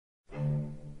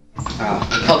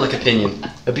Public opinion,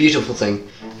 a beautiful thing,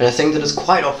 and a thing that is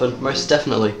quite often, most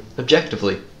definitely,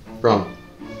 objectively, wrong.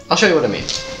 I'll show you what I mean.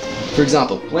 For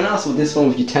example, when asked what this form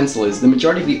of utensil is, the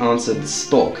majority of you answered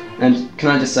spork, and can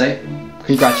I just say,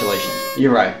 congratulations,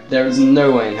 you're right, there is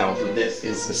no way in hell that this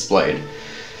is a splayed.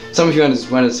 Some of you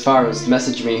went as far as to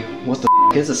message me, what the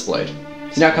f*** is a splayed?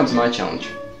 So now comes my challenge.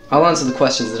 I'll answer the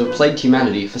questions that have plagued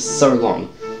humanity for so long.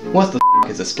 What the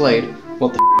f*** is a splayed?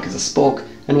 What the f*** is a spork?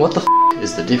 And what the f***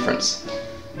 is the difference?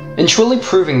 In truly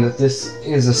proving that this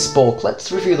is a spork,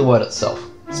 let's review the word itself.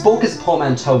 Spork is a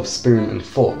portmanteau of spoon and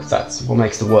fork, that's what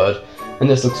makes the word, and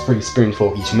this looks pretty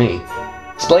spoon-forky to me.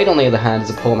 Splayed, on the other hand, is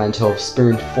a portmanteau of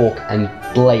spoon, fork, and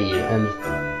blade, and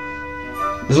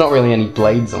there's not really any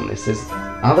blades on this,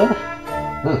 are there?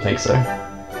 I don't think so.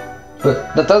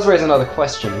 But that does raise another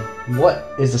question.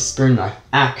 What is a spoon knife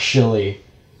actually?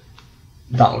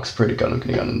 That looks pretty good. I'm going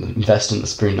to go and invest in the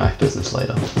spoon knife business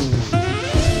later.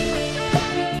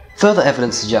 Further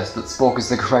evidence suggests that spork is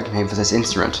the correct name for this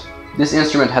instrument. This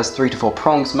instrument has 3 to 4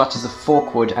 prongs, much as a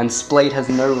fork would, and splayed has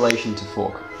no relation to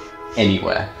fork.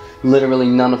 Anywhere. Literally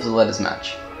none of the letters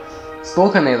match.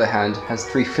 Spork, on the other hand, has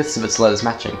 3/5 of its letters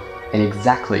matching, in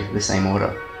exactly the same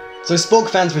order. So spork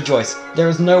fans rejoice. There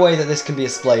is no way that this can be a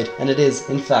splayed, and it is,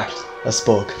 in fact, a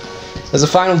spork. As a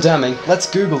final damning, let's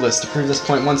Google this to prove this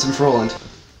point once and for all, and...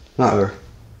 uh-oh.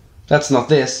 That's not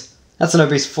this. That's an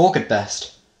obese fork at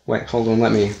best. Wait, hold on,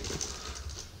 let me...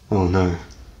 oh no.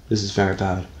 This is very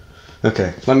bad.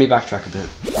 Okay, let me backtrack a bit.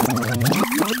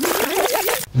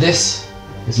 This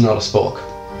is not a spork.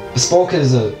 A spork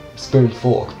is a spoon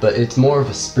fork, but it's more of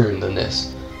a spoon than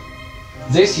this.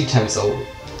 This utensil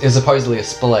is supposedly a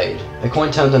splayed, a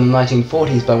coin termed in the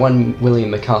 1940s by one William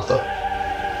MacArthur.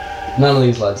 None of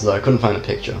these lads though, I couldn't find a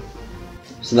picture.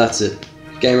 So that's it.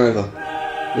 Game over.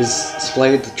 Is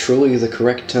splayed truly the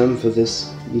correct term for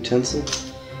this utensil?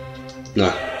 No,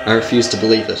 I refuse to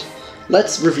believe it.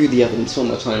 Let's review the evidence one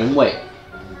more time and wait.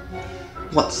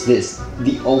 What's this?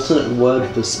 The alternate word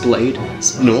for splayed?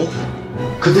 North?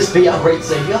 Could this be our great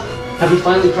saviour? Have we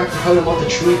finally cracked the code on what the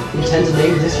true intended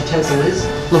name of this utensil is?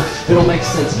 Look, it all makes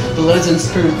sense. The letters in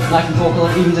spoon, knife and fork are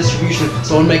like even distribution,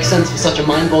 so it makes sense for such a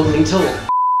mind-boggling tool.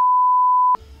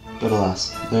 But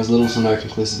alas, there is little to no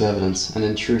conclusive evidence, and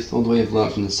in truth, all that we have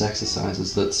learnt from this exercise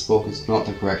is that spork is not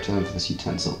the correct term for this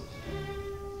utensil.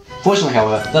 Fortunately,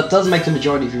 however, that does make the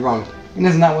majority of you wrong, and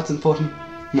isn't that what's important?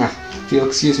 Nah, if you'll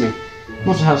excuse me, I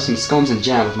want to have some scones and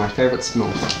jam with my favourite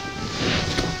s'mores.